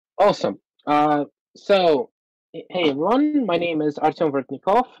Awesome. Hey everyone, my name is Artem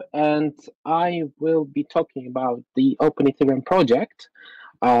Vorotnikov, and I will be talking about the OpenEthereum project,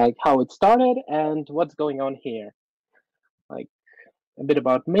 how it started, and what's going on here. Like a bit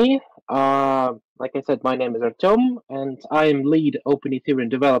about me. Like I said, my name is Artem, and I am lead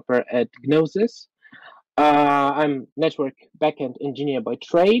OpenEthereum developer at Gnosis. I'm network backend engineer by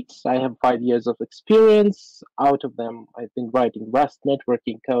trade. I have 5 years of experience. Out of them, I've been writing Rust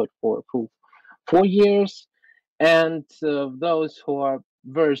networking code for a full 4 years. And those who are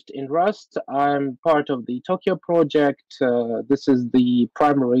versed in Rust, I'm part of the Tokyo project. This is the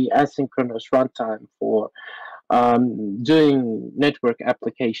primary asynchronous runtime for doing network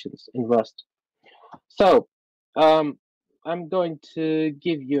applications in Rust. So um, I'm going to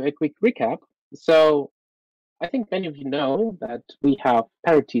give you a quick recap. So I think many of you know that we have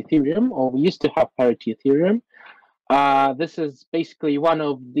parity Ethereum, or we used to have parity Ethereum. This is basically one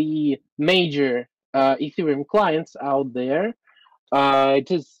of the major Ethereum clients out there.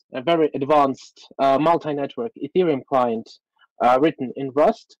 It is a very advanced multi-network Ethereum client written in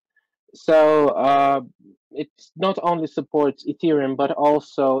Rust. So it not only supports Ethereum, but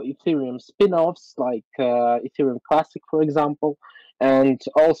also Ethereum spin-offs like Ethereum Classic, for example, and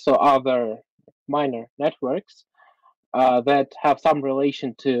also other minor networks that have some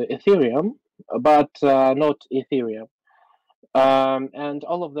relation to Ethereum, but not Ethereum. And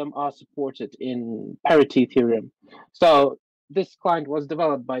all of them are supported in Parity Ethereum. So this client was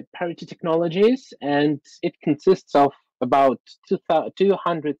developed by Parity Technologies, and it consists of about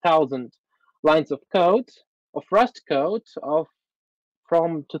 200,000 lines of code, of Rust code,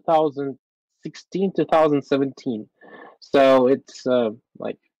 from 2016 2017. So it's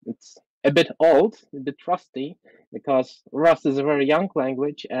a bit old, a bit rusty, because Rust is a very young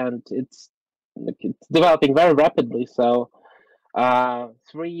language and it's developing very rapidly. So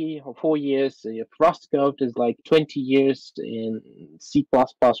 3 or 4 years of Rust code is like 20 years in C++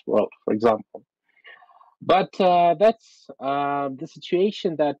 world, for example. But that's the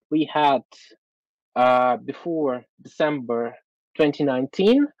situation that we had before December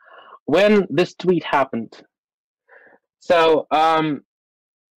 2019 when this tweet happened. So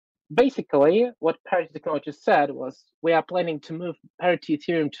basically, what Parity Technologies said was, we are planning to move Parity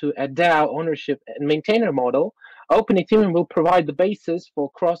Ethereum to a DAO ownership and maintainer model. OpenEthereum will provide the basis for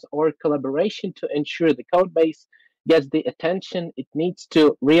cross-org collaboration to ensure the code base gets the attention it needs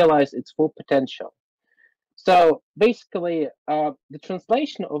to realize its full potential. So basically, the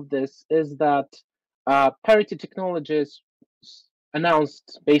translation of this is that Parity Technologies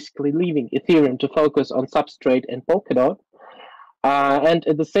announced basically leaving Ethereum to focus on Substrate and Polkadot. And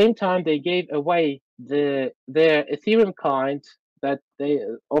at the same time, they gave away their Ethereum client that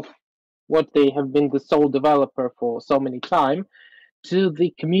of what they have been the sole developer for so many time to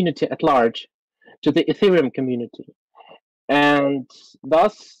the community at large, to the Ethereum community. And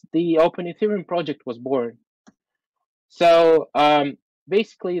thus, the Open Ethereum project was born. So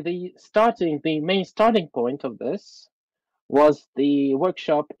basically, the main starting point of this was the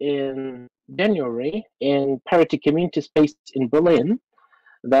workshop in January in Parity Community Space in Berlin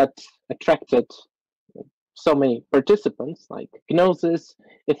that attracted so many participants like Gnosis,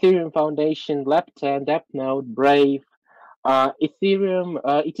 Ethereum Foundation, Lab10, DAppNode, Brave, Ethereum,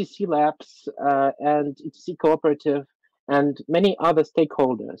 ETC Labs, and ETC Cooperative, and many other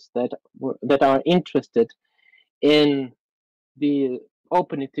stakeholders that are interested in the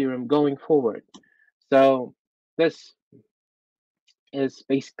Open Ethereum going forward. So this is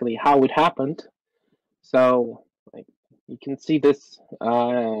basically how it happened. So like you can see this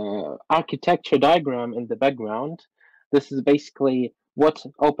architecture diagram in the background. This is basically what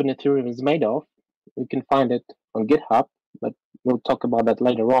Open Ethereum is made of. You can find it on GitHub, but we'll talk about that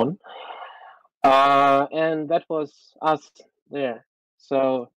later on. And that was us there.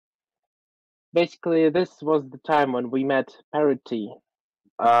 So basically, this was the time when we met Parity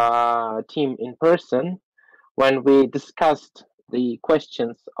team in person, when we discussed the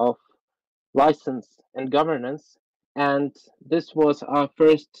questions of license and governance. And this was our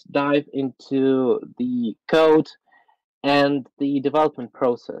first dive into the code and the development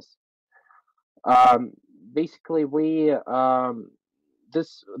process. Basically,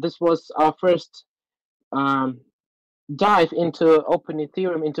 this was our first dive into Open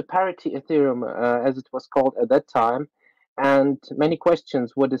Ethereum, into Parity Ethereum, as it was called at that time. And many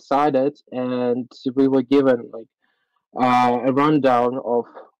questions were decided, and we were given like a rundown of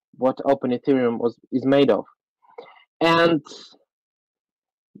what Open Ethereum is made of. And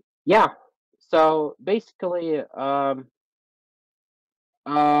yeah, so basically,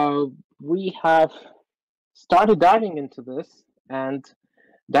 we have started diving into this, and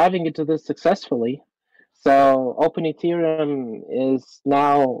diving into this successfully. So OpenEthereum is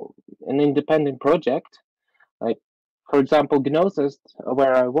now an independent project. Like, for example, Gnosis,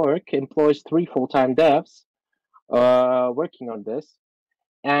 where I work, employs 3 full-time devs working on this,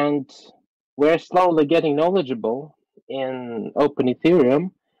 and we're slowly getting knowledgeable in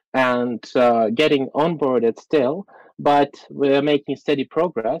OpenEthereum and getting onboarded still, but we're making steady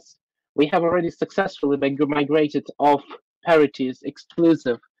progress. We have already successfully migrated off Parity's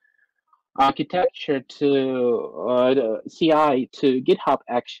exclusive architecture to CI to GitHub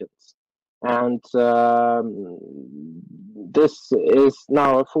Actions. And this is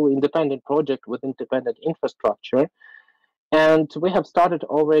now a fully independent project with independent infrastructure. And we have started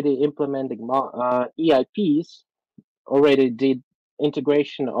already implementing EIPs, already did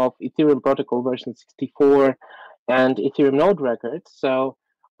integration of Ethereum protocol version 64 and Ethereum node records. So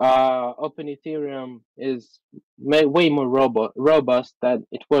Open Ethereum is way more robust than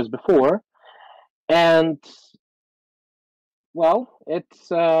it was before. And well,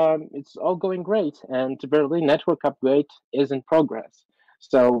 it's all going great, and the Berlin network upgrade is in progress.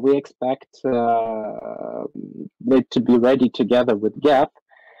 So we expect it to be ready together with Gap,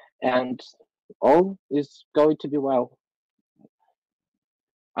 and all is going to be well.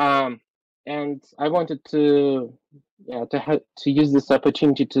 And I wanted to use this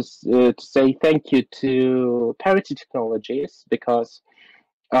opportunity to say thank you to Parity Technologies, because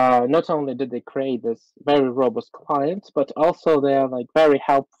not only did they create this very robust client, but also they are like very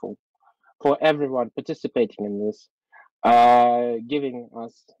helpful for everyone participating in this, giving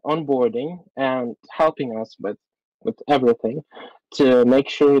us onboarding and helping us with everything to make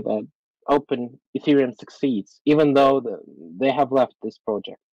sure that Open Ethereum succeeds, even though they have left this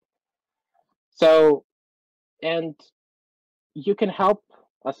project. So, and you can help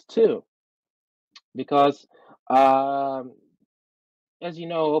us too, because as you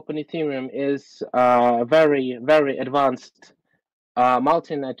know, Open Ethereum is a very, very advanced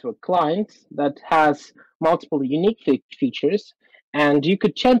multi-network client that has multiple unique features, and you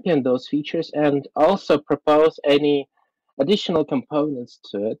could champion those features and also propose any additional components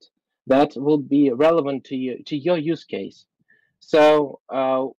to it that will be relevant to your use case. So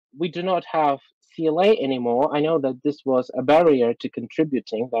we do not have CLA anymore. I know that this was a barrier to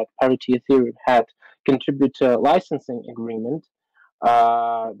contributing, that Parity Ethereum had contributor licensing agreement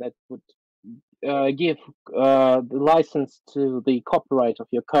that would give the license to the copyright of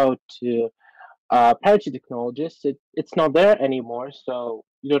your code to Parity Technologies. It's not there anymore, so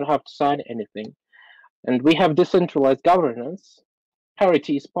you don't have to sign anything. And we have decentralized governance.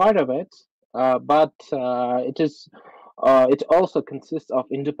 Parity is part of it, but it also consists of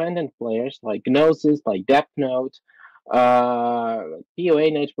independent players like Gnosis, like DeppNode.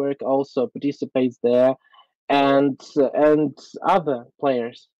 POA network also participates there, and other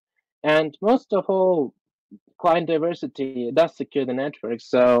players. And most of all, client diversity does secure the network,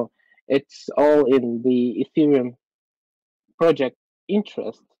 so it's all in the Ethereum project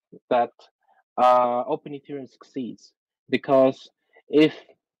interest that Open Ethereum succeeds. Because if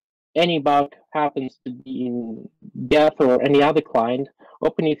any bug happens to be in Geth or any other client,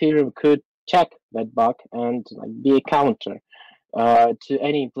 Open Ethereum could check that bug and be a counter to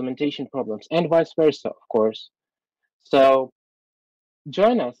any implementation problems, and vice versa, of course. So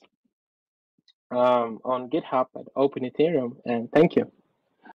join us on GitHub at Open Ethereum, and thank you.